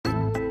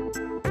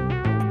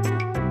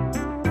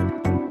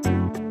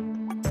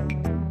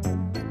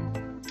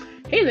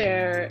Hey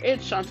there,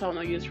 it's Chantal No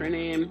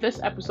Username.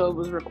 This episode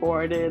was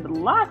recorded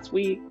last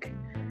week,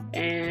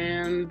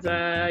 and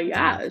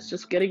yeah, it's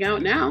just getting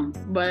out now,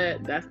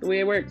 but that's the way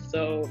it works,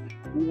 so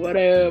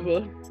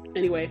whatever.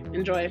 Anyway,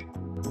 enjoy.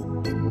 And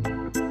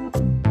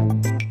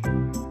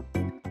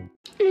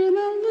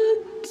I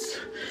looked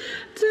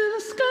to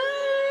the sky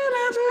and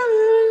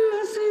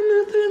I see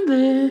nothing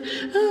there.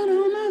 I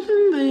know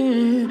nothing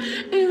there.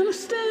 And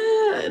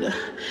instead,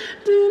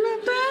 to the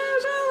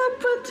bears all I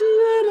put to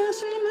and I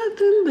see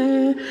nothing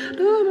there.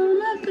 No,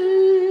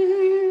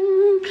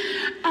 nothing.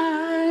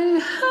 I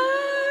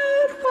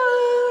heard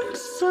one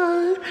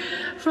song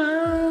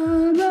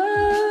from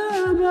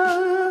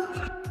above.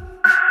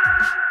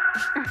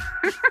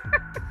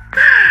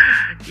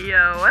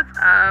 Yo, what's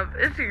up?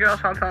 It's your girl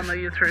Chantal No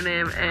Use Her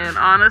Name, and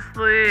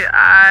honestly,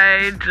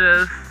 I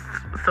just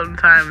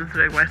sometimes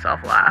make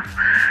myself laugh.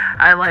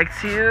 I like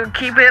to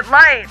keep it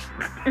light,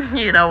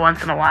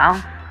 once in a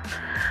while.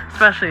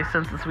 Especially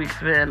since this week's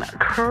been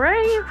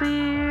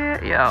crazy.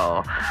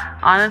 Yo,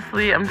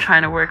 honestly, I'm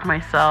trying to work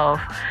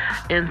myself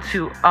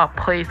into a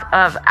place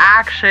of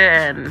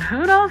action.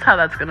 Who knows how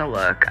that's gonna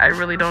look? I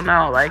really don't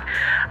know.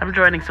 I'm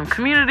joining some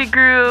community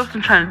groups.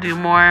 I'm trying to do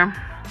more.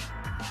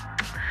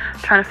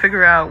 Trying to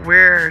figure out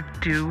where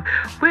do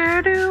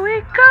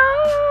we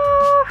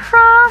go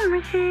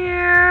from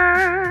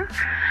here?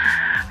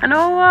 I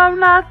know I'm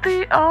not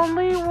the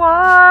only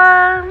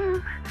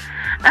one.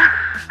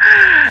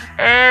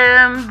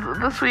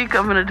 And this week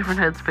I'm in a different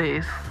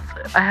headspace.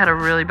 I had a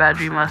really bad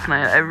dream last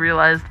night. I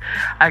realized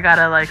I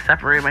gotta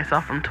separate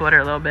myself from Twitter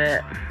a little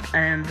bit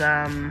and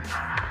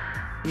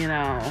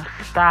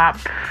stop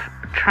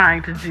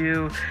trying to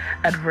do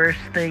adverse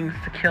things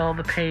to kill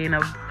the pain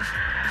of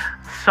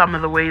some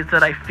of the ways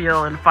that I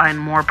feel and find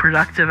more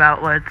productive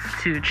outlets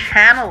to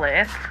channel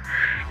it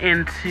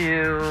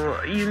into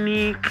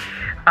unique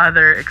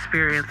other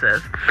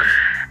experiences.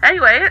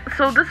 Anyway,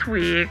 so this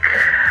week,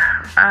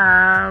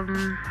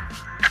 I'm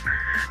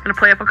gonna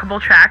play up a couple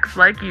tracks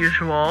like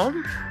usual,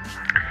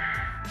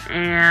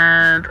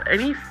 and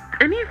anything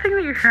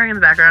that you're hearing in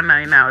the background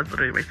now is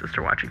literally my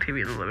sister watching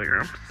TV in the living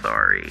room.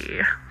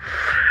 Sorry,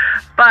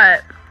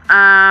 but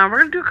we're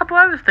gonna do a couple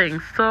other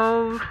things,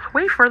 so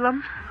wait for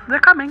them. They're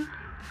coming.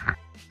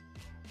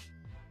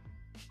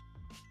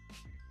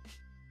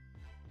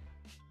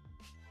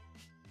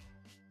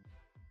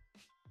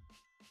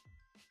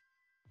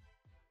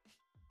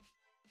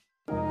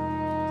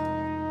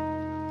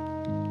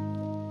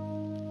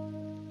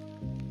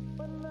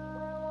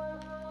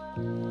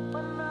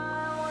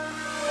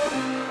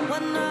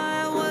 When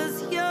I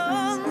was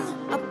young,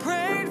 I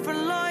prayed for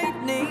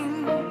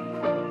lightning.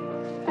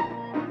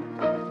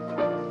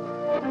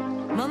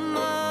 My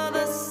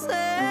mother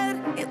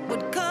said it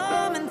would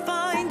come and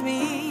find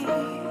me.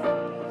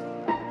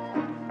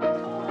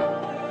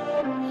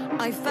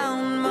 I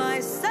found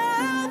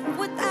myself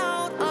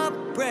without a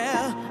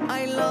prayer.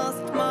 I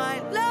lost my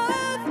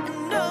love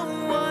and no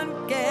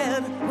one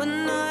cared.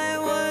 When I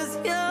was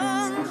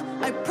young,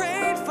 I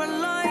prayed for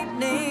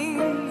lightning.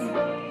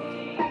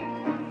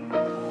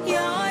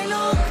 Yeah, I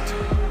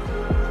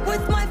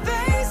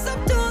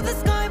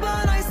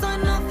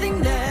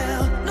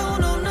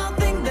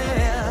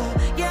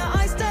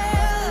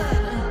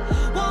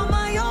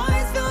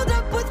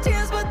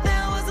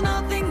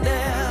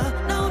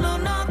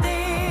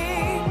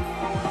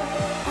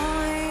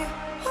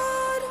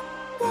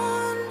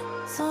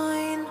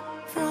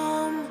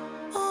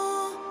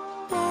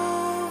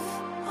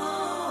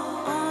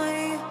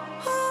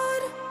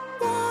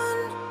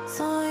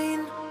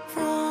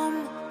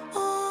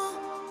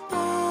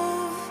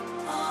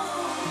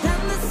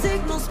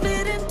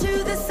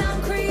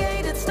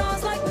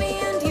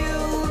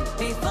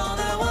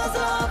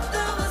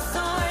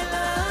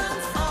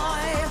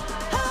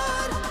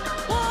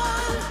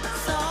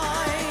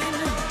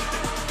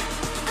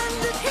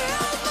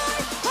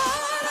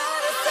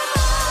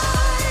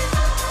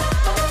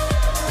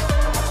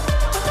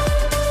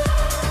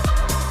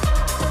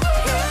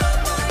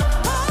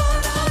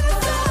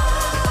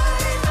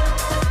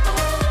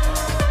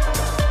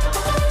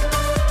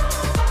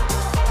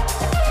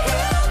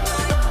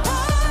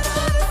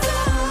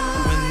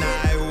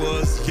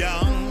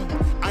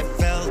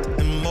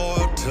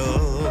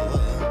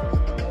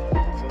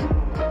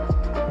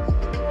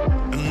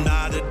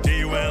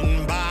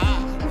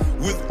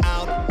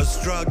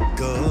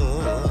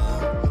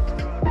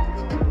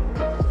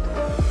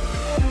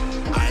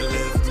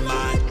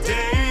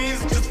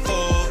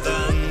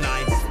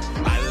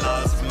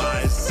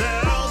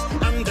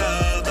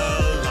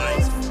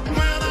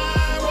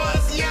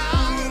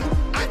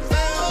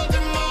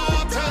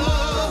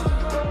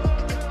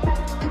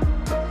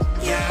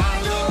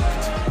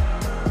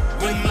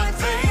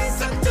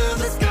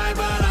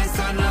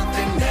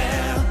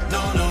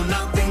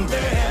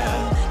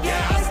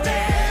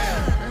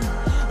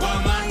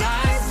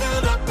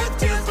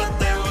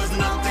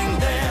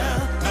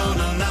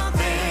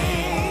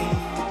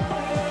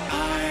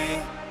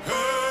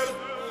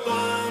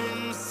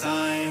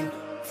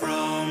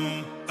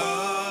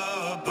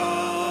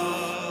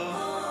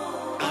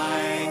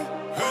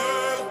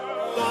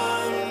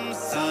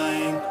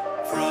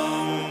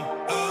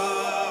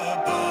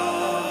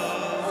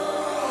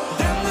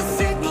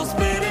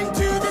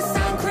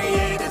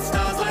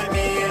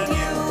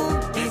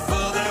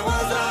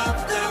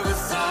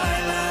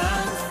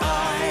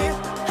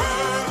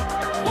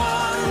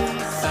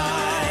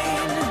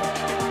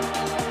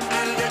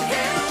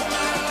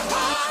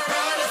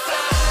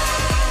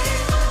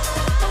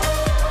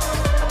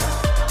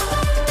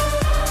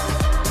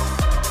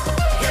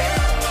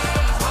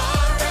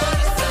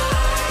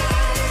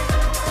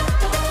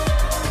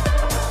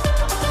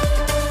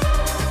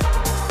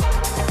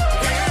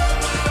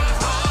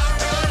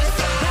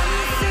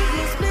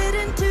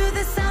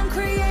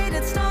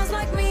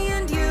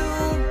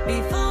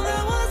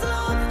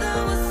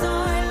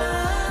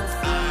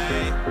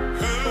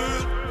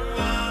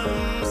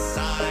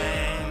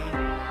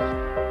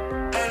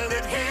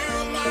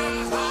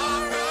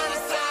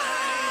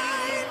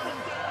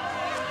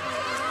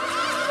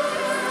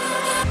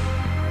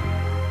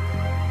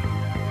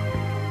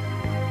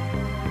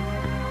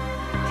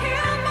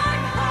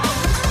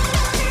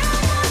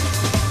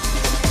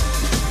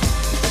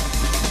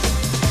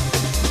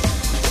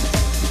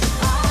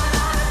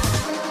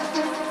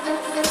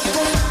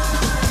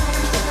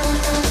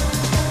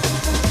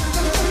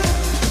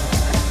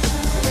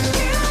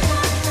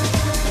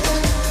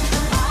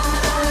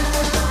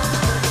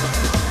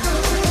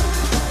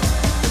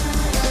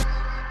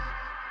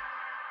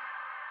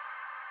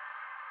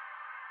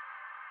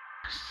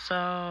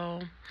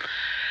So,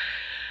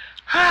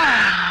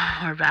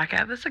 we're back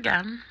at this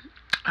again.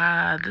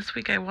 This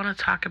week I want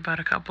to talk about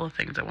a couple of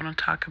things. I want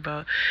to talk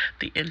about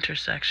the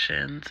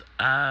intersections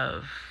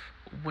of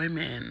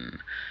women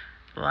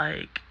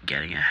like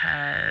getting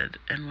ahead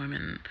and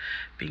women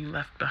being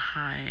left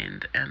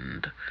behind,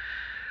 and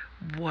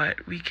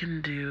what we can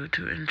do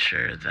to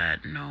ensure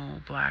that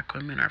no black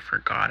women are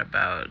forgot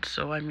about.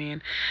 So, I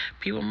mean,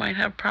 people might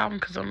have a problem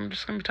because I'm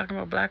just going to be talking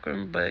about black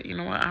women, but you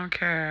know what? I don't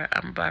care.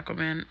 I'm a black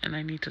woman and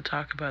I need to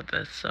talk about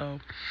this. So,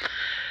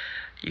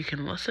 you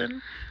can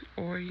listen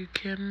or you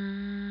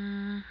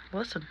can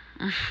listen.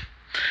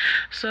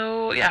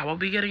 So, yeah, we'll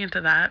be getting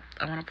into that.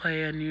 I want to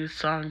play a new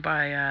song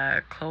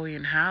by Chloe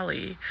and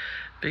Halle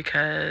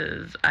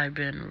because I've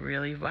been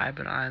really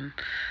vibing on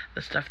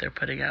the stuff they're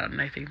putting out,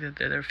 and I think that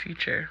they're their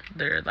future.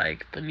 They're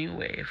like the new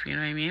wave, you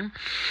know what I mean?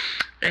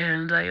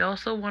 And I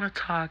also want to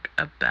talk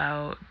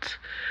about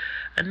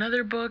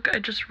another book I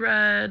just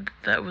read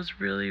that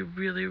was really,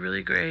 really,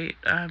 really great,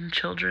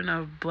 Children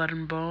of Blood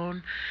and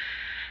Bone.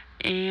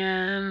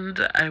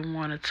 And I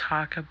want to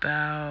talk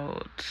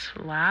about,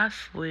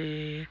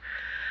 lastly,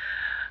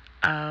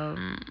 how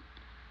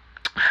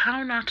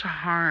not to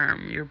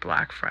harm your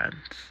black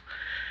friends.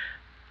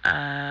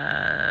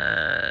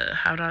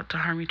 How not to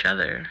harm each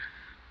other,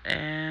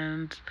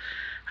 and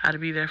how to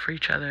be there for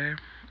each other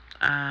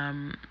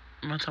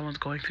when someone's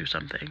going through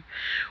something,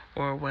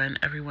 or when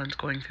everyone's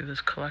going through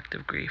this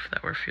collective grief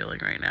that we're feeling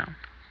right now,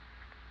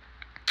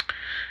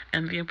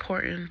 and the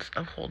importance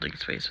of holding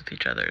space with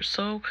each other.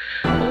 So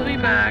we'll be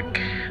back.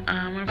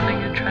 I'm gonna play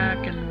you a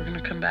track, and we're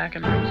gonna come back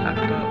and we're gonna talk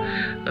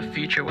about the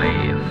future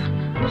wave.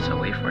 So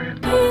wait for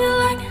it.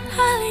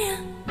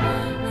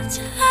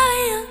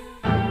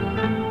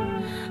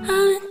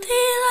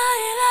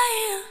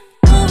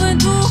 Moving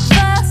too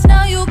fast,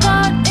 now you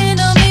got in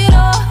a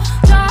meter.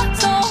 Try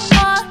so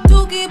hard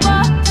to keep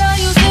up, tell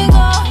you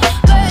single.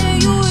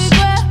 Bet you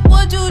regret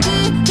what you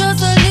did,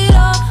 just a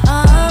leader.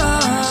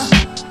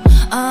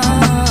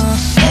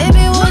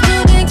 Baby, what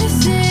you think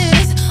this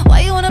is? Why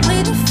you wanna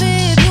plead the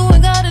fifth? You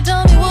ain't gotta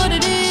tell me what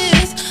it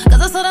is, 'cause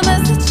that's what the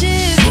message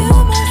is. You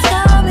must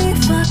got me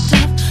fucked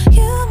up.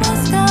 You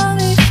must got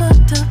me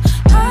fucked up.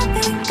 I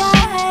think I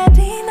had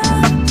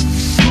enough.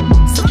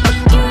 So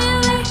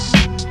forgive me.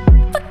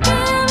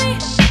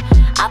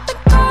 I've been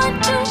going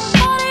too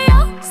hard in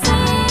your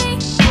city.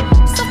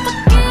 So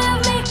forgive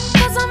me,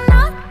 'cause I'm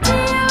not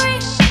teary.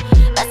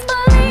 Let's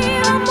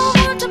believe I'm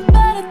moving to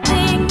better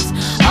things.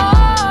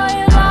 All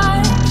your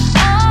life,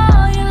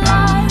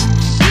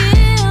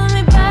 give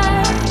me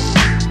back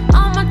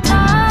all my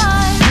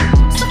time.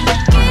 So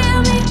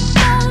forgive me,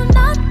 no,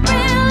 not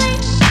really.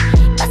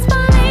 Let's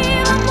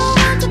believe I'm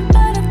moving to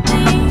better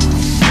things.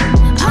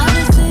 I've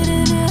been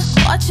sitting here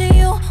watching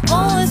you go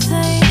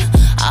insane.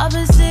 I've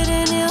been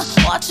sitting here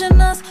watching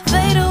us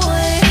fade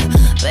away.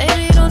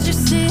 Baby, don't you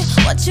see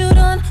what you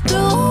done threw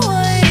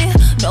away?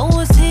 No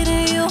one's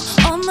hitting you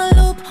on the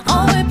loop,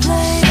 on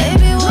replay.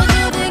 Baby, what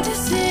you think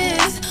this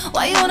is?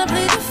 Why you wanna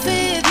plead the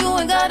fifth? You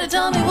ain't gotta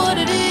tell me what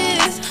it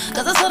is,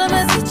 'cause that's what the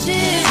message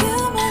is.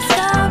 You must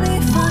got me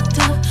fucked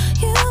up.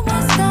 You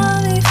must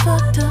got me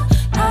fucked up.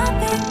 I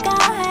think I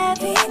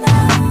have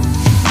enough.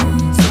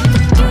 So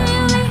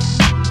forgive me.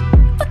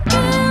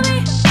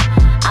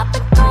 I've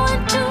been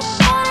going too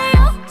hard in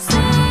your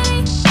city.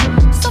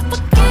 So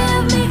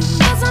forgive me,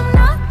 'cause I'm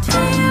not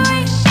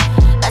teary.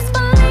 Let's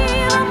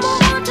believe I'm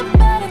moving to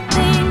better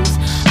things.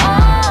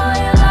 All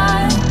your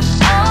life,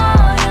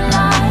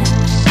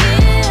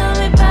 give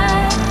me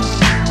back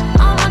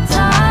all my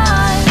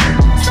time.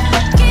 So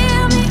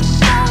forgive me,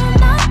 no,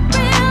 not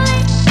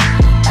really.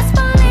 Let's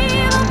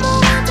believe I'm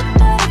moving to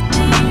better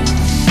things.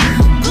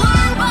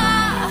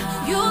 Goodbye,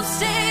 you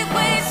say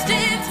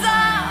wasted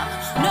time.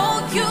 No,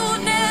 you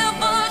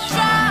never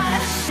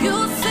tried. You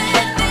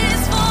said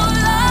this for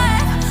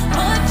life,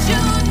 but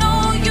you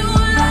know you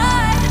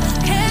lied.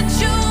 Can't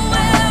you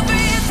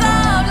every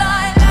time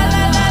like la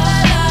la la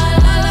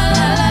la la la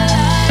la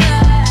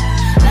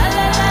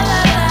la la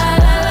la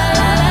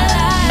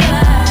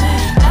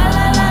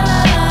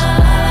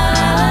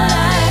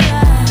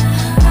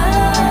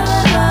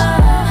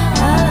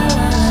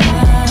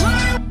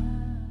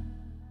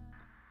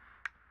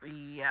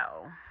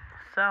Yo.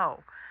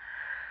 So,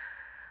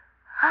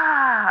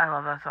 I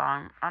love that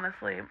song,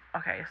 honestly.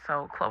 Okay,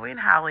 so Chloe and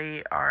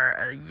Halle are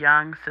a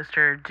young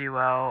sister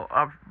duo.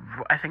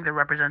 I think they're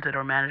represented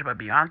or managed by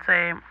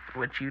Beyonce,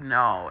 which you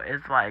know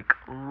is like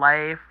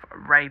life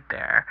right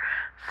there.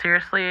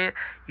 Seriously,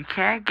 you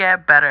can't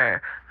get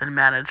better than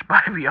managed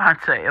by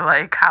Beyonce.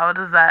 Like, how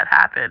does that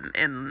happen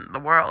in the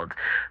world?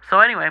 So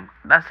anyway,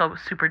 that's so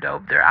super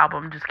dope. Their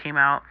album just came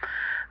out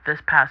this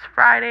past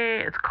Friday.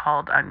 It's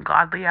called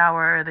Ungodly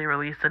Hour. They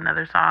released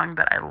another song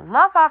that I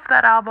love off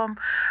that album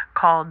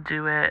called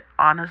Do It.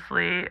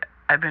 Honestly,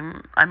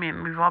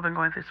 we've all been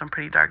going through some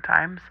pretty dark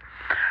times.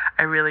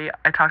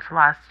 I talked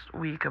last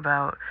week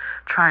about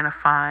trying to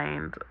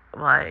find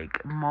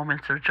like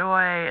moments of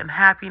joy and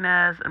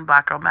happiness and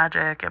Black Girl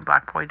Magic and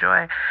Black Boy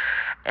Joy.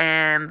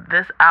 And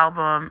this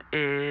album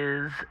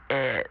is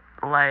it.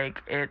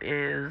 Like,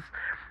 it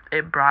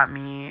brought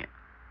me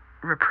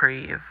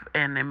reprieve,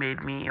 and it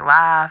made me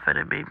laugh, and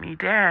it made me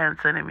dance,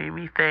 and it made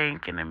me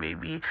think, and it made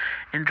me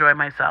enjoy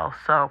myself.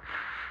 So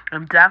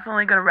I'm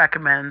definitely going to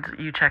recommend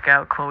you check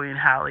out Chloe and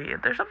Halle.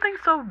 There's something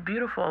so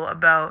beautiful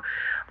about,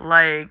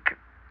 like,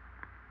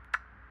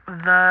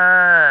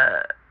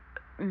 the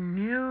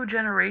new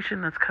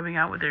generation that's coming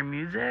out with their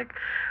music.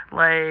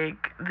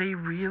 Like, they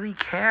really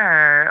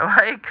care.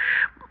 Like,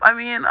 I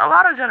mean, a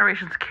lot of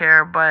generations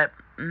care, but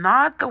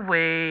not the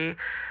way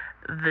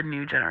the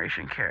new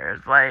generation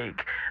cares.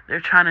 Like, they're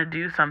trying to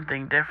do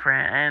something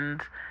different,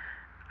 and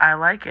I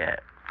like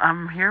it.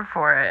 I'm here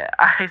for it.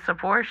 I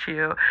support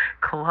you,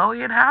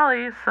 Chloe and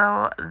Halle.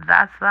 So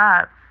that's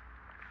that.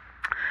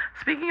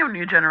 Speaking of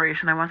new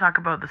generation, I want to talk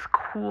about this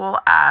cool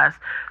ass,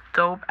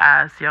 dope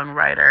ass young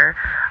writer.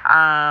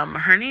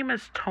 Her name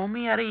is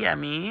Tomi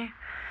Adeyemi,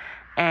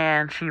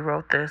 and she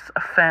wrote this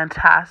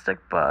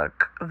fantastic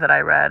book that I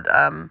read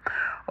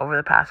over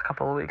the past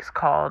couple of weeks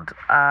called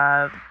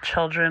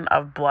Children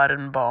of Blood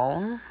and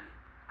Bone.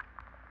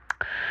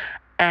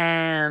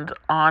 And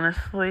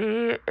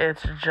honestly,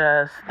 it's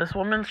just, this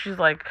woman, she's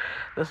like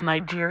this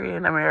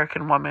Nigerian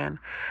American woman,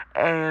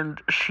 and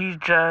she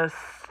just,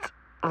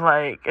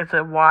 like, it's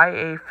a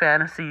YA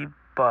fantasy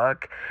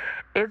book.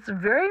 It's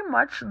very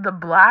much the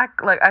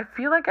black, like, I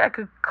feel like I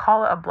could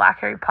call it a Black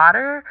Harry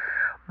Potter,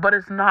 but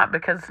it's not,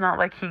 because it's not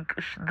like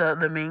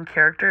the main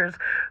characters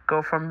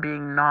go from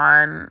being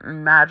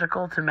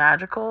non-magical to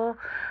magical.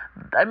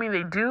 I mean,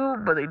 they do,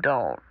 but they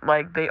don't.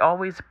 Like, they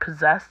always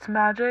possessed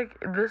magic.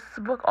 This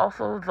book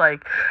also is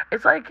like,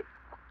 it's like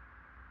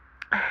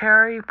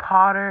Harry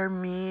Potter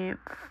meets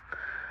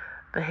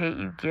The Hate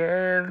U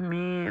Give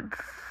meets,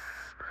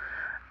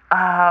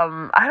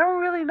 I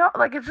don't really know.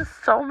 Like, it's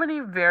just so many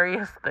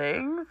various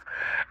things.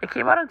 It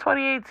came out in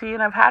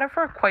 2018. I've had it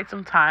for quite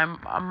some time.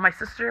 My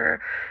sister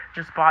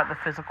just bought the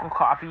physical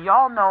copy.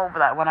 Y'all know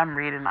that when I'm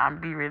reading, I'm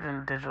be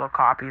reading digital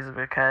copies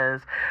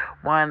because,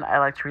 one, I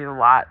like to read a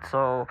lot,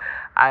 so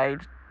I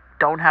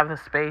don't have the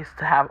space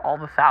to have all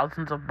the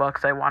thousands of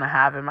books I want to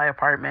have in my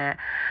apartment.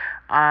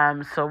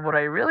 So what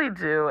I really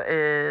do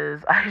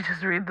is I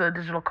just read the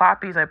digital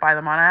copies. I buy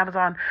them on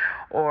Amazon,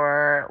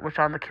 or which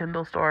on the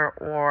Kindle store,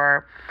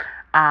 or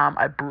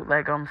I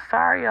bootleg them.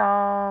 Sorry,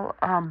 y'all.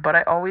 But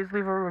I always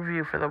leave a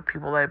review for the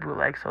people that I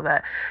bootleg, so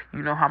that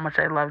you know how much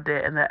I loved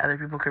it and that other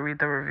people can read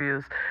the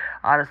reviews.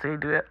 Honestly, I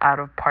do it out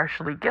of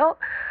partially guilt.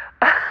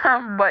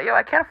 But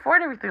I can't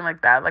afford everything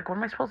like that. Like, what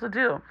am I supposed to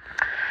do?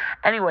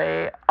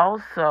 Anyway,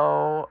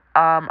 also,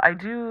 I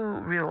do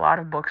read a lot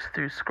of books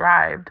through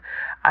Scribd.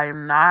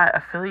 I'm not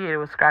affiliated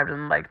with Scribd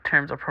in, like,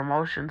 terms of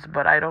promotions,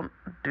 but I don't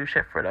do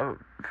shit for the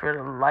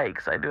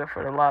likes. I do it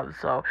for the love.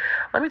 So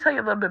let me tell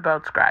you a little bit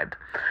about Scribd.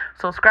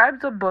 So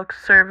Scribd's a book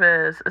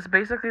service. It's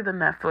basically the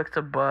Netflix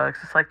of books.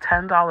 It's like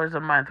 $10 a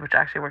month, which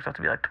actually works out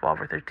to be like 12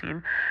 or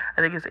 13.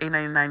 I think it's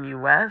 $8.99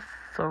 US,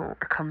 so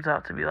it comes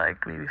out to be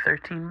like maybe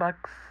 $13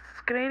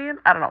 Canadian.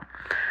 I don't know.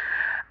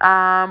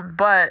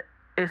 But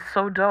it's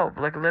so dope.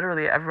 Like,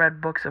 literally, I've read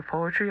books of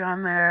poetry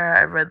on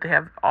there. They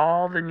have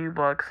all the new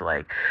books.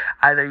 Like,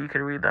 either you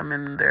can read them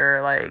in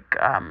their, like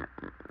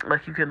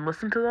you can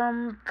listen to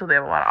them. So they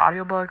have a lot of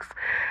audiobooks,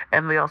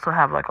 and they also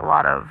have, like, a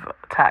lot of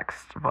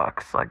text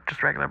books, like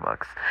just regular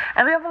books.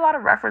 And they have a lot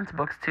of reference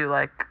books too.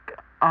 Like,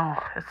 oh,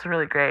 it's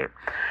really great.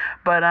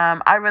 But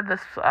I read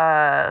this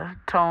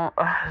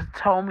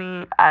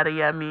Tomi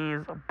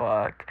Adeyemi's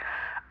book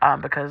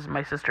because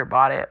my sister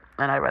bought it,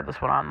 and I read this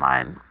one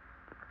online.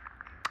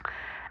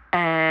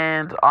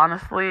 And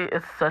honestly,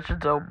 it's such a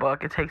dope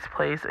book. It takes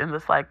place in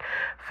this, like,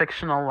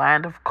 fictional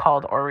land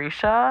called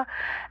Orisha,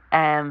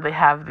 and they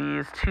have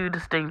these two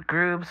distinct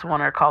groups.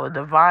 One are called the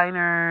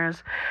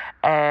Diviners,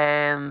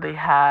 and they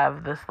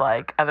have this,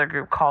 like, other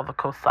group called the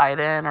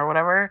Poseidon or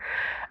whatever.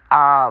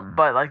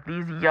 But, like,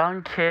 these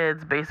young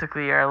kids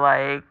basically are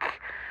like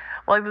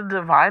the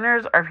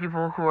Diviners are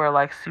people who are,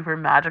 like, super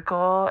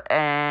magical,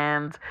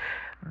 and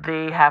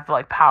they have,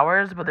 like,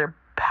 powers, but their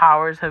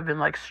powers have been,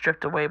 like,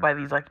 stripped away by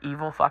these, like,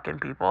 evil fucking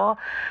people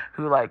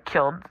who, like,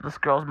 killed this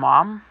girl's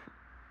mom.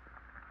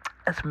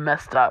 It's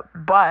messed up.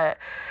 But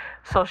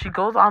so she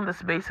goes on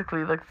this,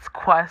 basically, like, this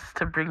quest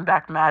to bring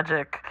back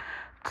magic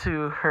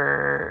to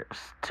her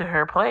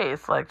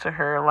place, like, to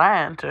her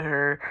land, to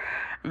her,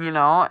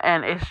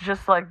 and it's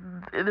just like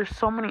there's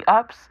so many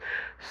ups,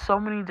 so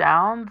many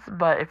downs.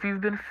 But if you've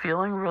been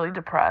feeling really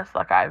depressed,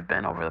 like I've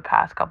been over the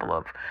past couple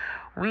of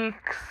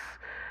weeks,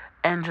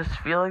 and just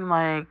feeling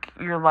like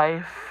your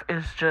life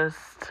is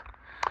just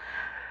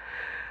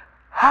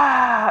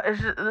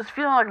it's just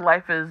feeling like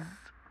life is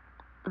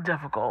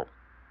difficult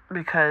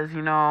because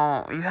you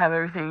have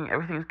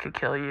everything could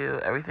kill you,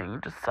 everything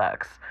just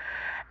sucks,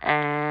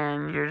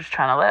 and you're just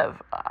trying to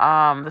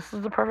live. This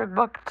is the perfect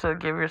book to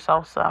give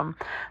yourself some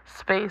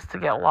space to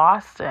get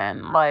lost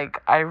in.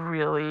 Like, I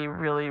really,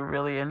 really,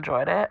 really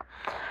enjoyed it.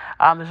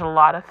 There's a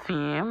lot of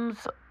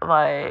themes,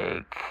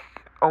 like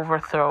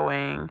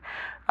overthrowing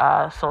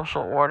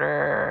social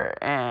order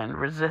and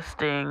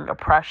resisting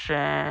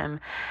oppression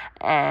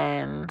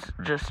and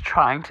just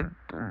trying to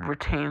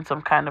retain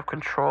some kind of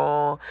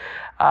control.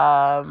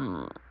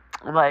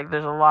 Like,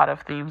 there's a lot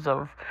of themes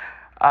of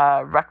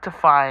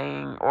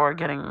rectifying or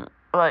getting,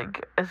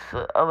 like, it's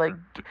like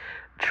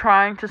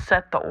trying to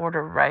set the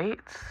order right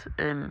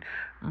and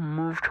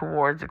move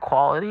towards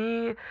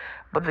equality,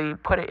 but they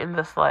put it in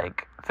this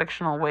like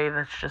fictional way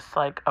that's just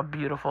like a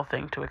beautiful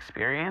thing to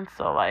experience.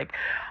 So like,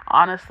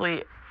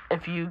 honestly,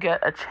 if you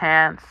get a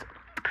chance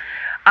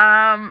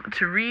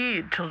to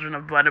read Children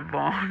of Blood and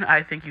Bone,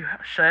 I think you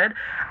should.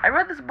 I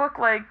read this book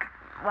like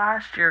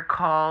last year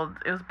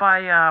it was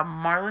by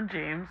Marlon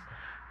James,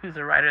 who's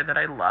a writer that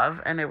I love,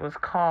 and it was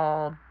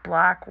called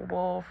Black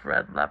Wolf,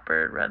 Red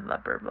Leopard,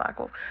 Black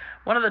Wolf,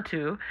 one of the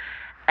two.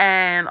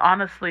 And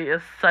honestly,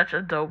 it's such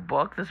a dope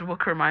book. This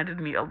book reminded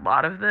me a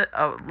lot of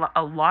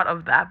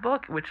that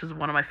book, which is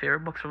one of my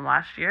favorite books from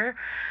last year.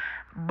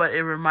 But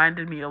it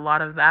reminded me a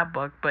lot of that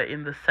book, but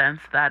in the sense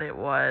that it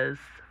was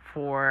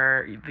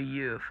for the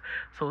youth.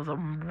 So it was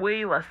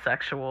way less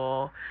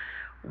sexual,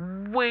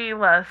 way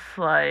less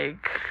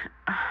like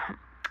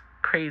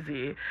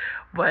crazy,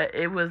 but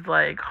it was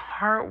like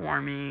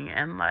heartwarming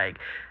and like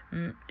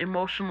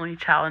emotionally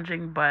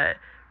challenging, but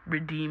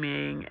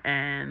redeeming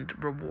and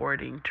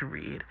rewarding to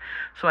read.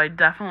 So I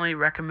definitely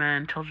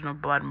recommend Children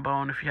of Blood and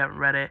Bone if you haven't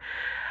read it.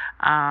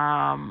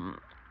 Yeah,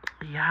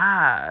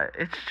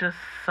 it's just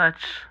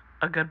such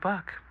a good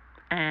book.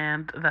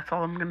 And that's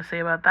all I'm going to say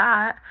about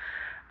that.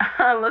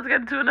 Let's get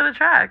into another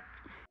track.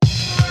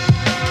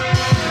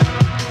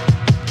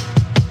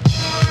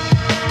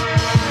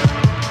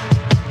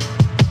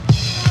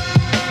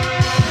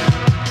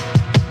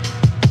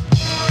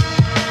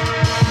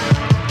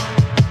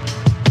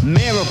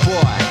 Mirror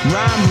boy,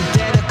 rhyme who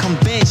did a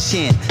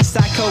convention.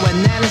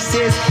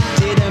 Psychoanalysis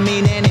didn't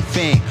mean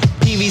anything.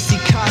 PVC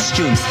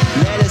costumes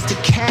led us to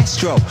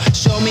Castro.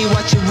 Show me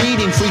what you're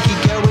reading, freaky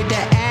girl with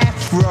the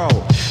afro.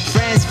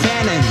 Franz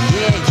Fanon,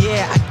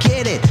 yeah, I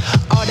get it.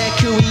 All that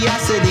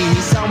curiosity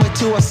needs somewhere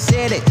to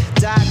upset it.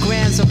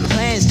 Diagrams or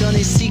plans don't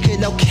need secret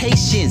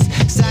locations.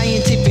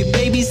 Scientific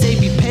babies, they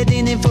be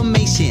peddling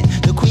information.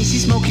 The queen, she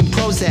smoking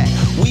Prozac,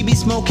 we be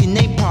smoking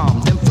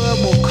napalm. Them third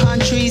world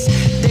countries,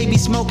 they be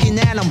smoking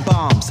atom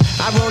bombs.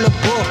 I wrote a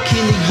book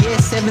in the year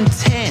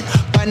 710.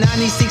 By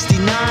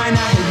 1969, I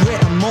had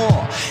written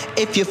more.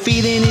 If you're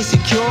feeling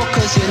insecure,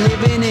 cause you're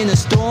living in a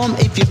storm.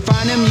 If you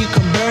find them, you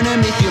can burn them.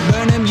 If you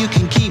burn them, you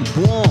can keep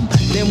warm.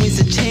 Then winds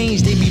of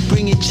change, they be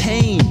bringing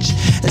change.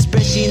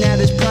 Especially now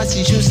there's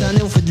prostitutes on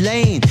Ilford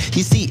Lane.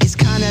 You see, it's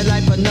kinda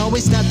like, but no,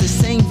 it's not the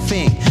same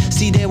thing.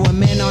 See, there were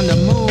men on the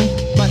moon,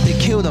 but they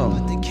killed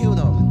them.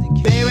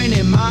 Bearing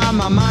in mind,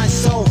 my mind's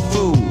soul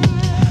food.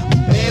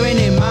 Bearing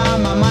in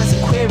mind, my mind's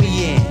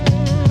Aquarian.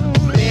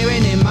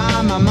 Bearing in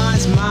mind, my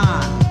mind's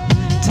mine.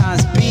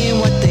 Times being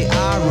what they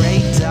are,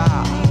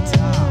 radar.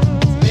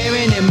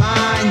 Bearing in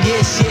mind,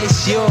 yes,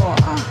 sure.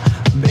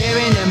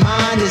 Bearing in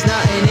mind, there's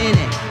nothing in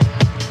it.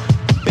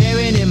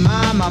 Bearing in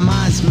mind, my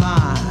mind's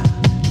mine.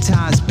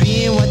 Times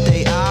being what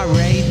they are,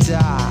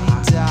 radar.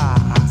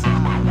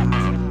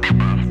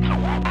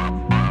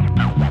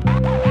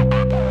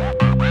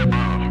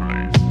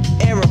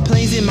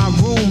 Aeroplanes in my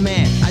room,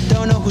 man. I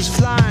don't know who's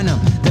flying them.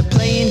 They're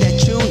playing that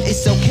tune,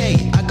 it's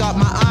okay. I got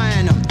my eye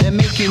on them. They're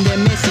making their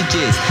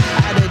messages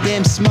out of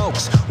them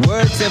smokes.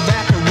 Words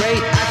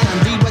evaporate, I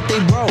can't read what they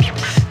wrote.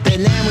 Their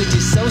language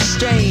is so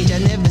strange, I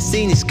never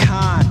seen its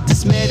kind. The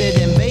smell of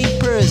them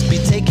vapors be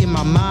taking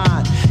my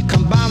mind.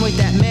 Combined with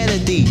that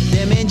melody,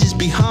 them engines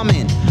be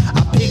humming.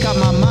 I pick up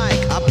my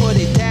mic, I put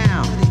it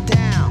down.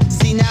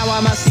 See, now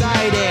I'm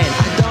outside and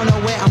I don't know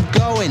where I'm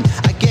going.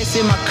 I guess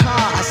in my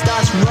car I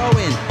start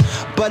rowing.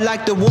 But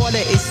like the water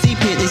is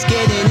seeping, it's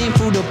getting in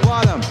through the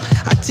bottom.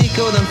 I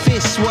tickle them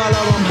fish,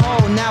 swallow them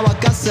whole. Now I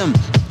got some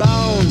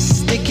bones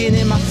sticking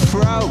in my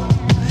throat.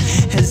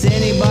 Has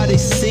anybody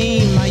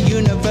seen my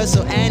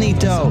universal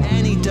antidote?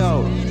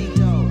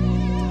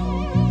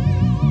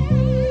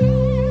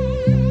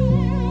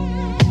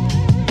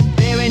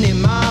 Bearing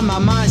in mind, my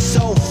mind's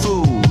soul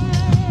food.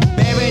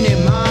 Bearing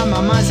in mind,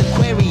 my mind's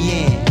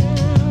Aquarian.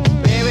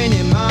 Bearing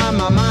in mind,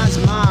 my mind's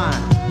mine.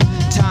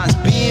 Times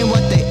being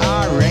what they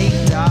are,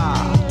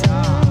 radar.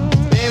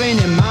 Bearing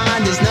in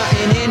mind, there's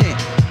nothing in it.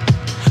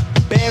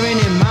 Bearing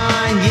in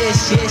mind,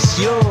 yes,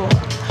 sure.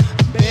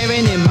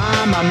 Bearing in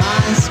mind, my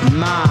mind's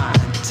mine.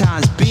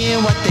 Times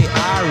being what they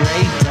are,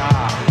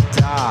 radar.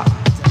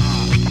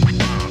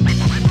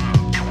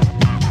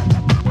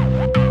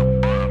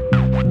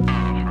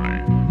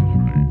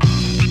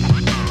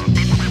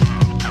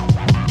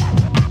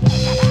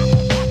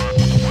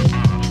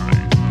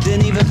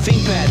 Didn't even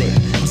think about it,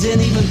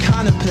 didn't even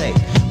contemplate.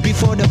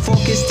 Before the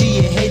thought gets to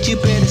your head, you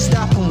better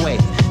stop and wait.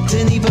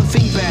 Didn't even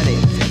think about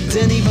it,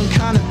 didn't even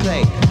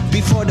contemplate.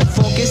 Before the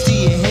thought gets to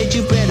your head,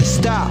 you better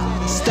stop.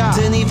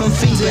 Didn't even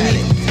think about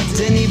it,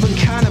 didn't even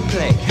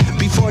contemplate.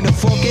 Before the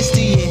thought gets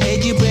to your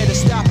head, you better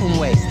stop and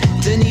wait.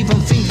 Didn't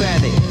even think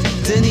about it,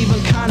 didn't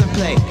even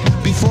contemplate.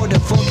 Before the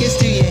thought gets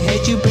to your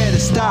head, you better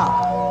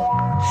stop.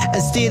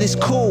 Instead it is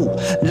cool,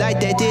 like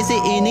that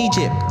desert in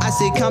Egypt. I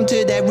said come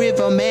to that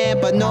river, man,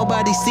 but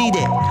nobody see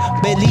that.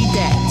 Believe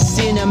that,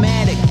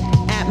 cinematic,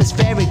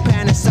 atmospheric,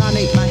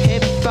 Panasonic, my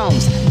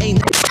headphones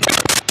ain't.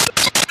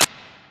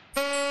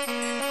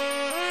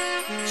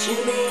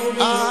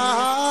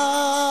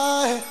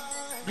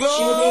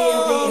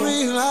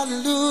 Glory,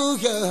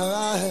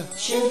 hallelujah,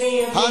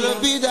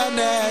 hallowed be thy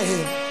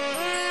name,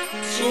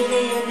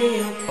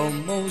 oh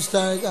Most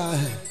High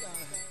God.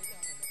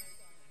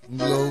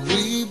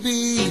 Glory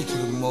be to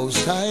the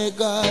Most High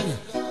God,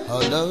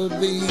 hallowed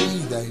be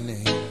thy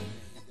name.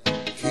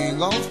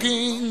 King of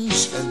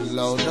kings and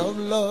Lord of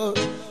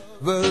lords,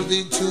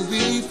 worthy to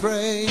be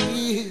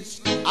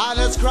praised. I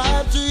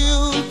ascribe to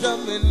you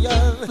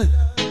dominion,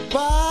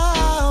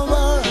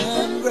 power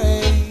and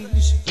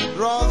grace.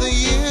 For all the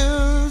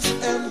years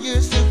and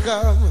years to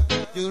come,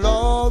 you'll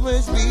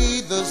always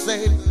be the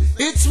same.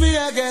 It's me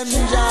again,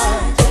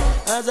 Jah,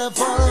 as I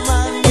fall on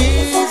my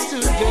knees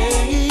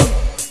today.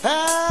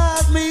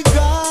 Help me,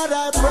 God,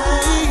 I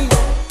pray.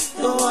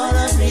 Don't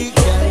wanna be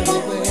carried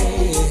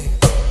away.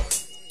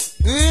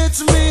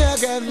 It's me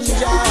again,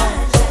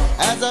 Jah,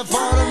 as I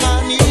fall on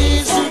my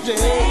knees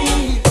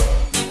today.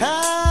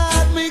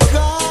 Help me,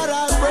 God,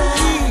 I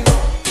pray.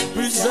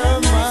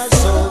 Preserve my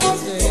soul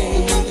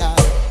today.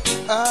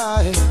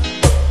 I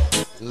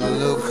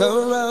look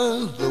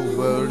around the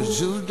world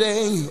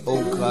today,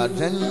 oh God,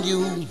 and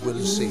you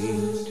will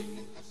see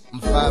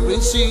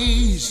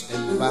Pharisees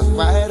and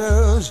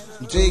backbiters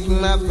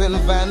taking up in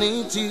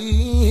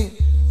vanity.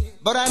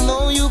 But I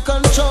know you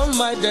control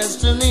my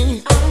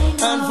destiny,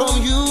 and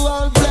from you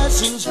all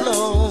blessings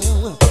flow.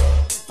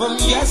 From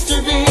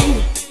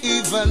yesterday,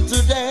 even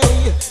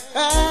today,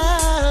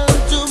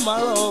 and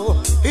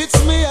tomorrow, it's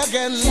me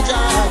again,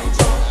 Jah,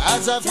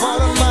 as I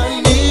fall on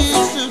my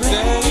knees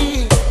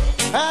today.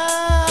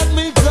 Help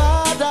me,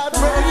 God, I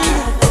pray.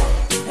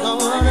 Don't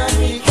wanna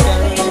be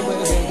carried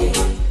away.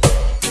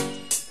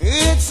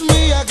 It's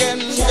me again,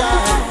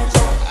 Jah,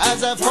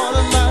 as I fall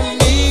on my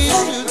knees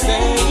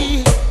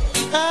today.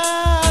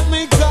 Help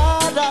me,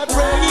 God, I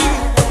pray.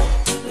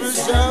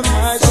 Preserve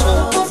my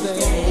soul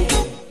today.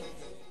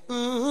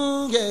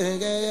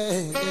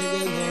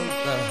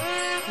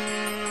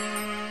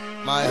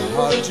 My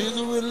heart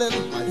is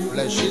willing, my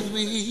flesh is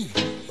weak,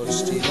 but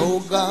still, oh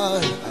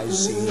God, I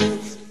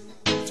seek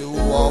to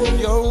walk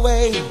your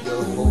way,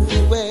 your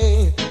holy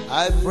way.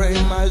 I pray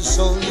my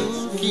soul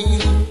you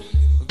keep.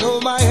 Though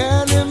my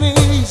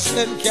enemies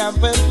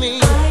encamp at me,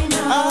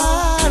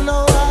 I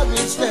know I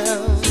will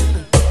stand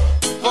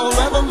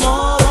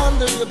forevermore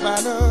under your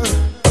banner,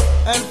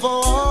 and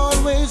for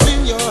always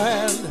in your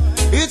hand.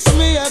 It's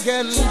me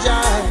again,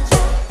 Jah,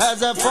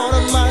 as I fall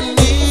on my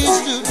knees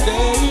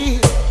today.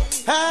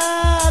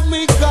 Help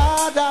me,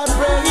 God, I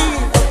pray.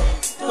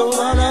 Don't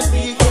wanna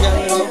be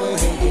carried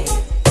away.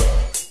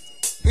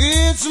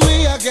 It's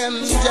me again,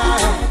 Jah,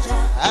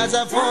 as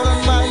I fall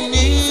on my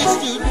knees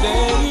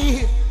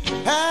today.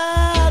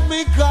 Help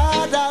me,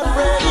 God, I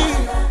pray.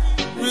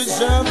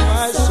 Preserve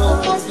my soul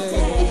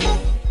today.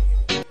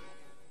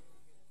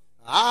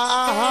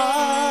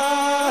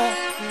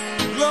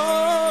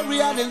 Glory,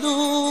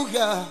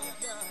 hallelujah.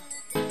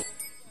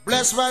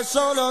 Bless my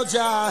soul, oh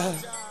Jah,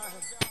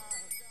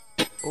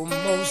 oh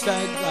Most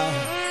High God.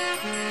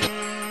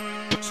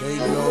 Say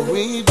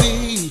glory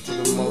be to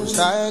the Most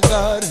High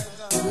God,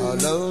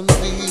 hallowed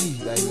be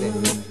thy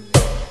name.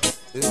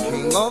 The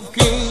King of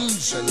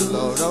kings and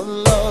Lord of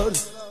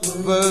lords,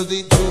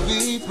 worthy to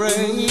be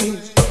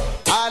praised.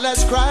 I'll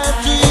ascribe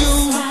to you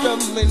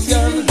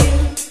dominion,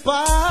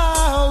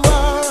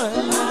 power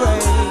and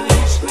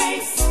grace.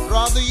 For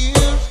all the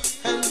years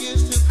and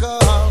years to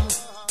come,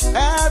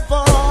 and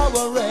for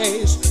our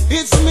race.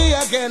 It's me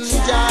again,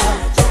 Jah,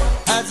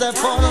 as I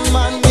fall on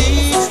my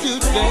knees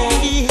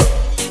today.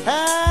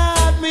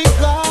 Help me,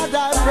 God,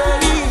 I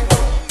pray.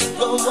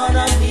 Don't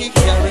wanna be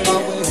carried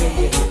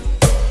away.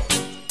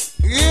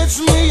 It's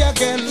me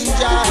again,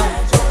 Jah,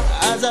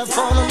 as I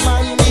fall on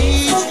my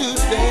knees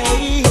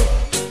today.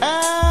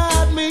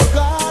 Help me,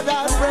 God,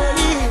 I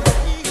pray.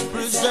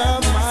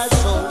 Preserve my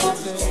soul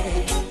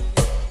today.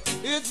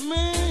 It's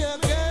me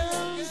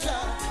again,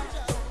 Jah,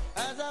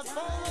 as I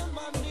fall on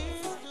my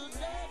knees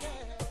today.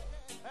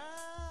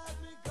 Help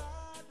me,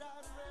 God, I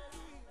pray.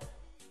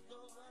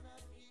 Don't wanna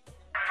be.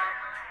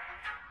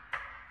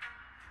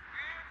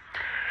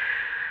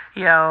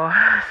 Yo,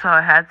 so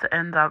I had to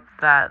end up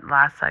that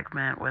last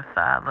segment with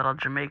a little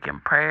Jamaican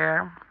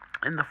prayer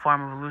in the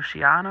form of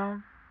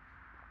Luciano.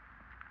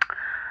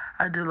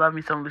 I do love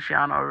me some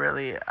Luciano,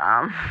 really.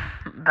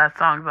 That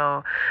song,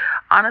 though,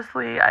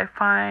 honestly, I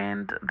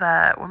find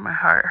that when my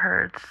heart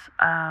hurts,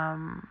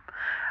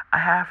 I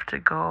have to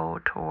go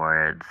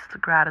towards the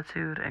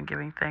gratitude and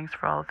giving thanks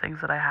for all the things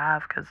that I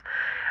have, because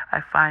I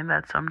find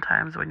that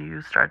sometimes when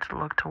you start to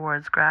look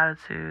towards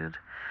gratitude,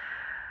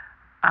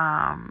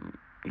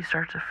 you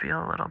start to feel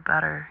a little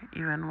better,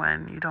 even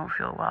when you don't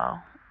feel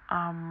well.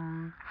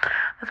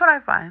 That's what I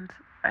find.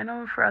 I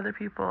know for other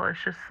people,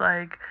 it's just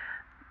like,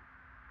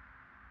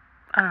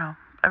 I don't know,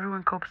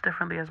 everyone copes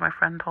differently, as my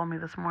friend told me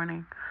this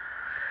morning.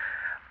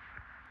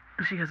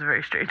 She has a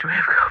very strange way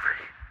of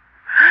coping.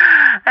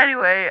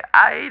 Anyway,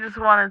 I just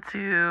wanted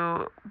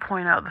to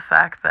point out the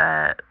fact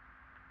that,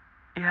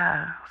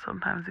 yeah,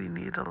 sometimes we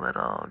need a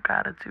little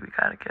gratitude. We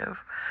gotta give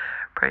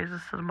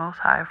praises to the Most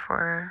High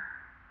for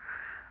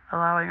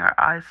allowing our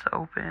eyes to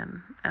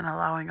open and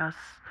allowing us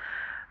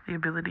the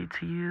ability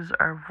to use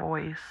our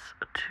voice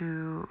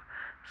to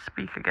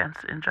speak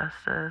against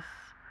injustice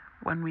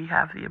when we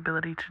have the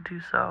ability to do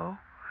so,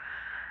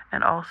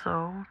 and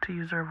also to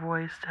use our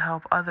voice to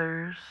help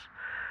others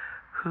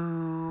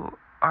who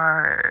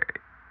are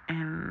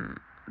in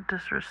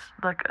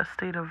like a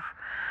state of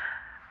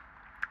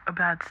a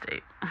bad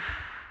state.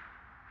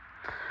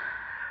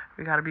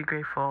 We gotta be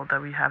grateful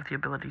that we have the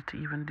ability to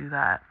even do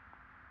that,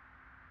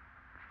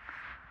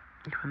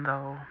 even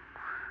though,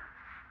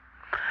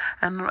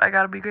 and I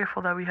gotta be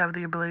grateful that we have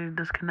the ability to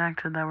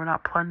disconnect and that we're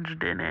not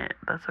plunged in it.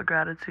 That's a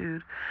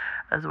gratitude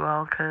as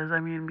well, because I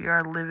mean, we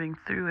are living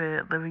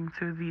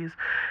through these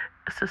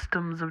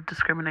systems of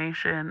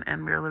discrimination,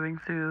 and we're living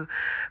through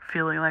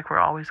feeling like we're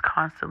always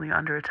constantly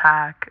under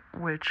attack,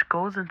 which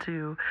goes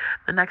into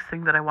the next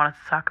thing that I wanted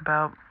to talk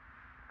about,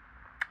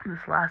 this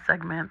last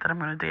segment that I'm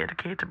going to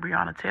dedicate to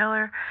Breonna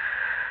Taylor,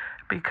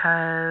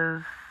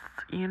 because,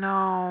 you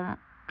know,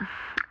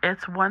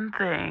 it's one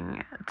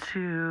thing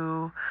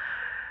to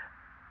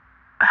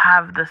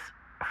have this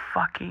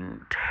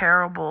fucking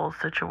terrible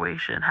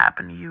situation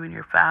happen to you and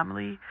your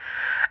family,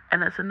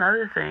 and it's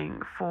another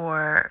thing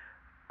for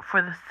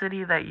the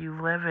city that you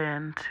live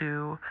in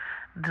to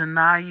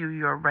deny you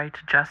your right to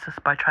justice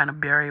by trying to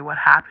bury what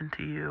happened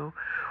to you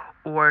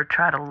or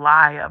try to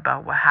lie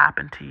about what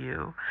happened to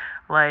you.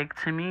 Like,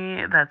 to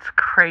me, that's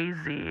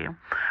crazy.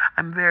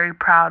 I'm very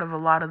proud of a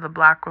lot of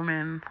black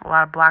women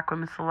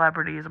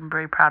celebrities. I'm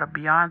very proud of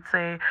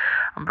Beyonce.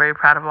 I'm very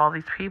proud of all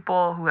these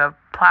people who have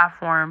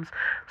platforms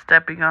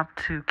stepping up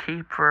to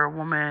cape for a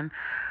woman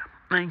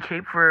and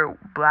cape for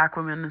black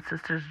women and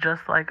sisters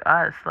just like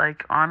us.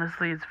 Like,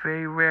 honestly, it's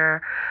very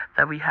rare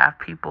that we have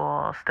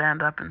people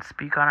stand up and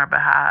speak on our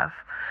behalf,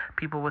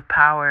 people with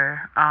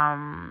power.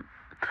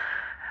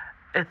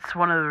 It's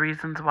one of the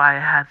reasons why I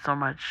have so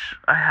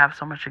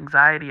much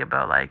anxiety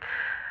about, like,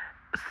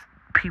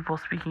 people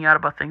speaking out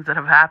about things that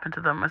have happened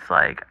to them. It's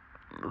like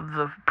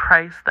the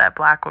price that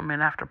black women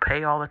have to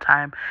pay all the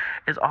time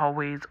is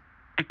always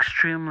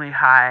extremely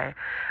high,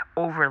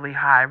 overly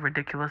high,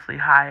 ridiculously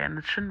high, and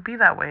it shouldn't be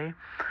that way.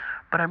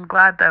 But I'm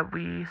glad that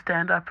we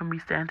stand up and we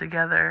stand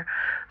together.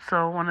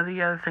 So one of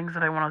the other things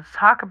that I wanted to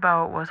talk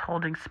about was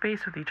holding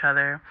space with each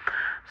other.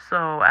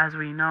 So as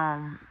we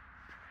know,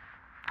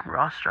 we're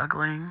all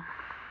struggling,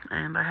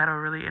 and I had a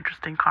really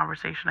interesting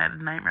conversation. I had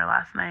a nightmare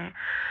last night.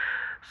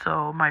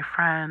 So my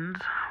friend,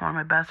 one of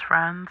my best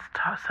friends,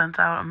 sent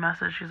out a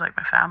message. She's like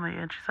my family,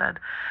 and she said,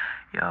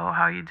 "Yo,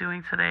 how are you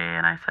doing today?"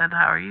 And I said,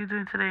 "How are you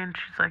doing today?" And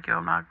she's like, "Yo,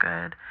 I'm not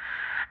good."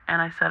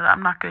 And I said,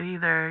 "I'm not good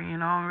either." You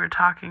know, we were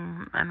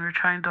talking and we were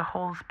trying to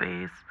hold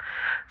space.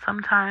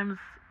 Sometimes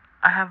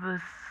I have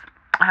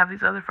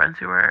these other friends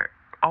who are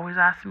always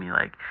asking me,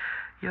 like,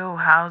 "Yo,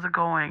 how's it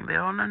going?" They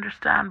don't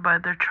understand,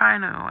 but they're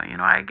trying to, you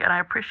know, and I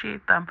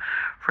appreciate them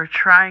for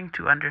trying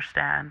to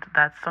understand.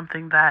 That's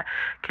something that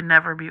can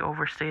never be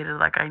overstated.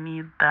 Like, I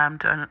need them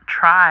to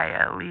try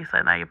at least,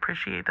 and I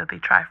appreciate that they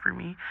try for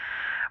me.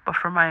 But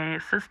for my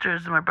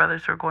sisters and my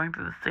brothers who are going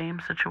through the same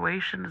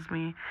situation as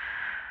me,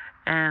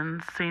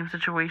 and same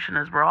situation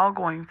as we're all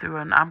going through,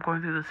 and I'm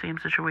going through the same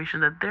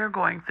situation that they're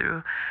going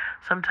through,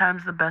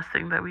 sometimes the best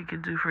thing that we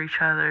could do for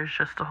each other is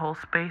just to hold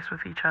space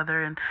with each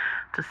other and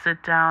to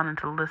sit down and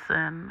to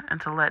listen and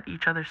to let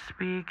each other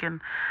speak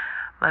and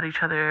let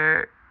each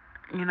other,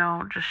 you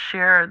know, just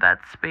share that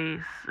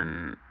space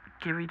and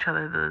give each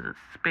other the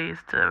space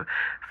to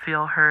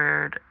feel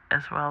heard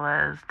as well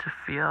as to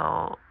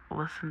feel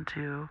listened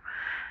to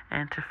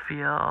and to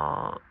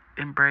feel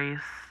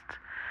embraced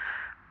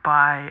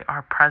by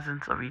our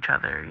presence of each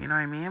other. You know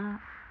what I mean?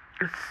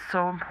 It's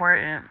so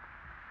important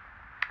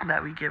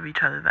that we give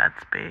each other that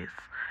space.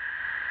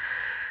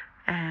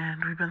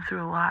 And we've been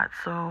through a lot.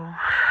 So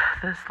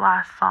this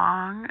last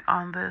song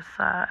on this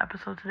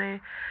episode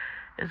today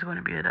is going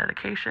to be a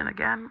dedication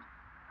again.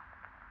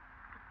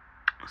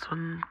 So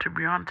to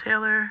Breonna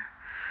Taylor,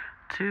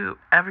 to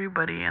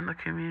everybody in the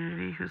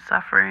community who's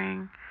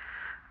suffering,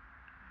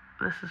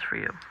 this is for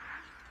you.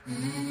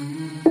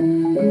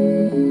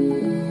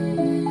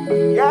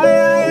 Yeah.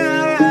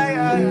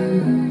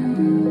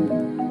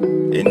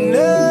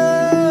 Enough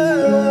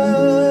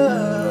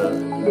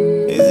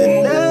is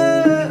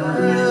enough.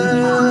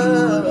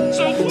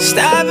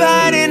 Stop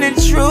hiding the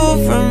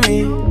truth from me.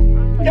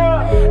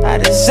 I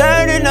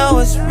deserve to know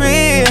it's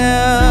real.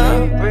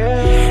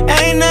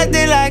 Ain't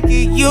nothing like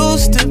it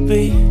used to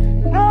be,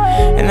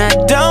 and I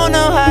don't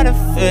know how to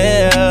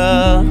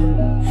feel.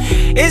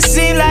 It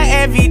seems like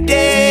every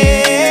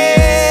day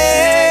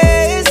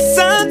is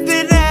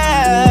something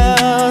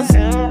else.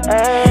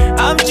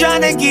 I'm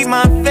trying to keep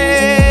my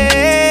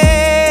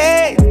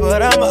faith,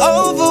 but I'm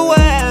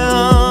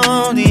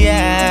overwhelmed,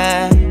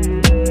 yeah.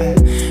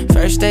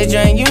 First they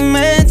drain you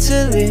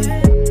mentally,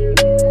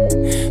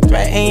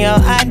 threaten your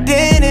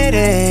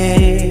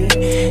identity,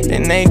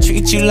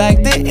 treat you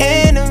like the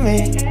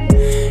enemy.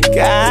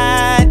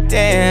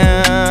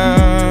 Goddamn.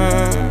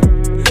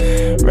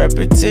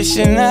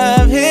 Repetition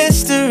of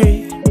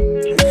history.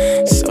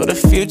 So the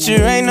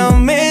future ain't no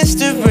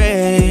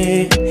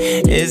mystery.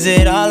 Is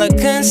it all a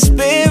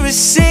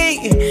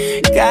conspiracy?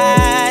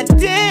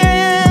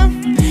 Goddamn.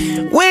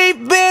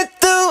 We've been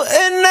through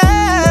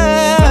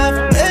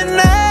enough.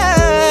 Enough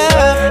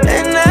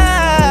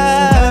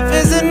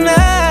is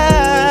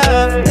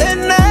enough.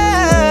 Enough.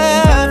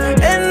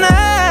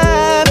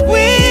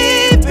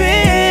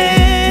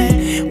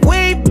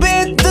 We've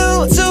been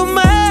through too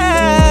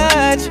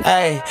much.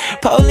 Ay,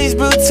 police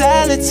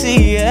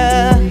brutality,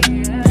 yeah.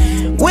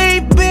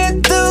 We've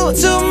been through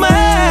too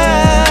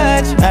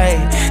much. Ay,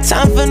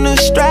 time for new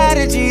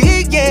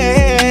strategy,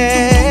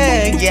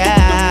 yeah,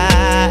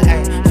 yeah.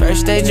 Ay,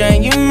 first they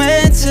drain you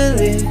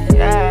mentally,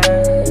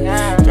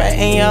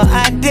 threaten your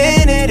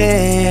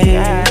identity,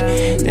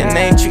 then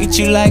they treat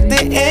you like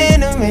the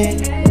enemy.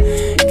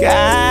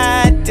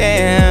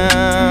 Goddamn.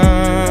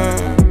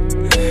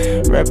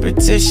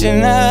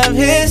 Repetition of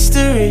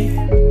history.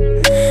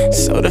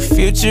 So the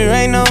future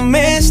ain't no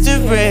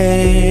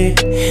mystery.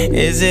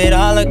 Is it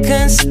all a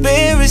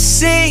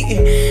conspiracy?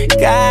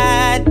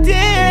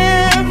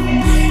 Goddamn.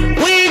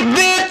 We've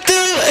been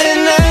through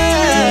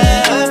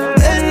enough.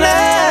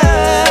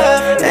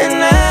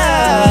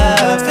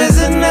 Enough is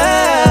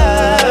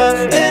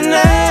enough.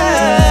 Enough.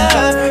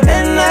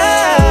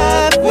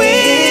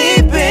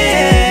 We've been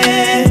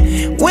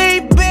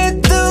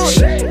through.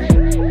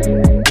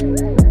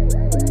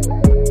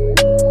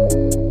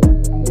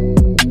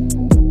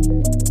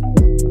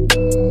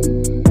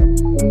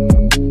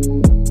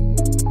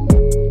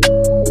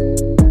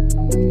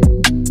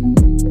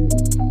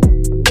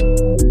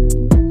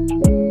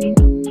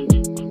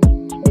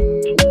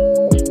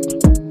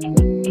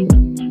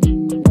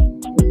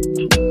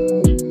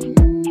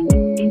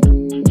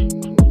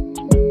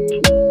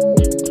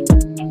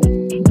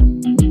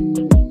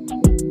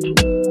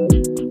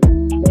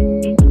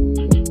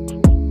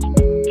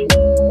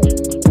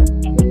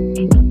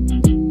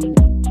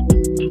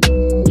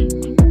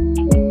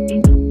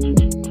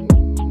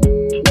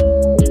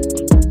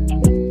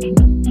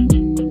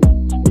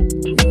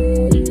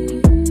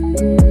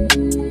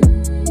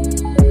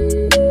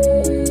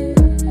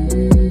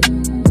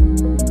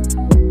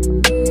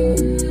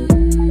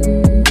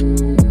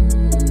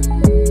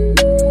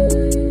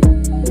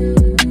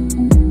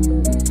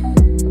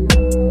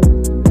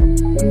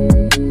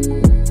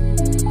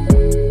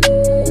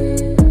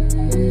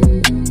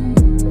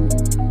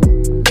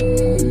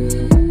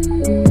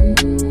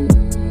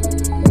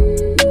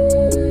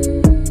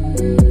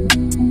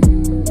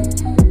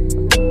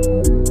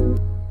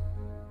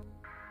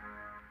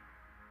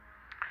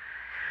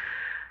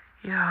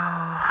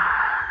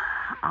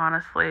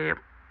 Honestly,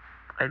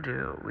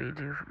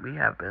 we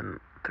have been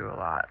through a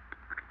lot.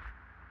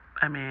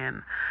 I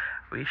mean,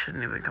 we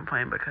shouldn't even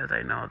complain because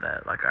I know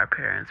that, like, our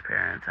parents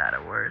had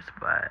it worse,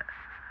 but,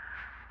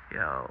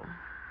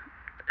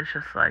 it's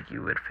just like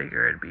you would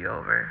figure it'd be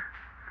over.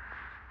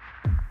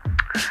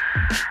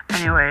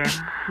 Anyway,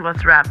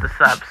 let's wrap this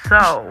up.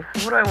 So,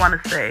 what do I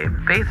want to say?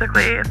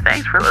 Basically,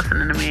 thanks for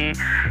listening to me.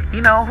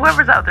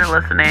 Whoever's out there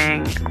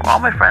listening, all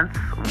my friends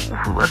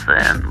who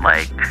listen,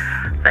 like,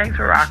 thanks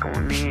for rocking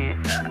with me.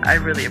 I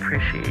really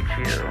appreciate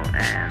you.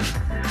 And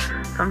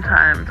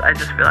sometimes I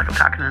just feel like I'm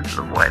talking into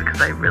the void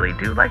because I really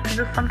do like to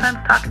just sometimes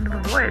talk into the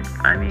void.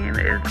 I mean,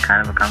 it's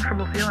kind of a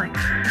comfortable feeling.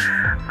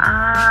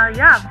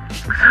 Yeah,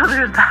 so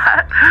there's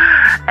that.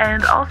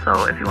 And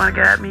also, if you want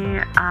to get at me,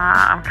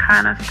 I'm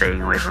kind of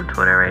staying away from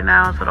Twitter right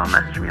now, so don't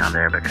message me on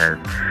there because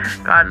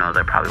God knows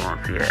I probably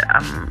won't see it.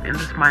 I'm in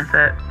this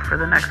mindset for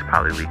the next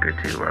probably week or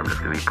two where I'm just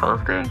going to be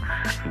posting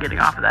and getting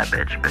off of that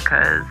bitch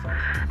because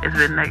it's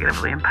been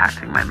negatively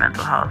impacting my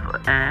mental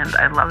health, and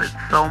I love it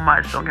so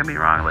much. Don't get me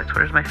wrong, like,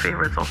 Twitter's my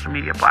favorite social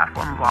media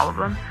platform of all of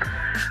them,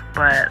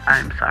 but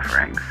I'm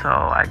suffering, so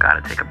I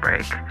gotta take a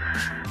break,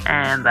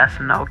 and that's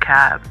no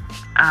cap.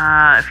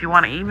 If you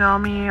want to email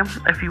me,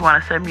 if you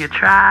want to send me a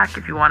track,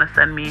 if you want to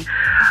send me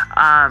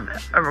a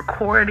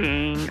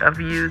recording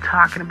of you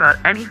talking about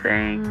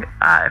anything,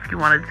 if you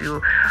want to do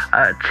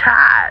a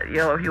chat,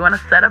 if you want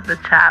to set up the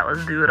chat,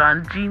 let's do it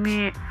on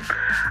Gmeet.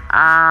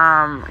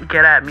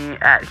 Get at me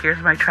at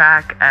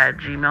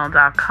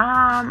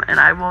here'smytrack@gmail.com, and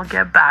I will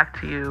get back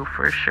to you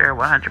for sure,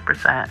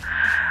 100%.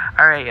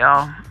 All right,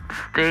 y'all.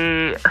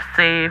 Stay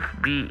safe,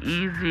 be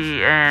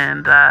easy,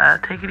 and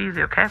take it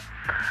easy, okay?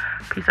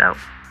 Peace out.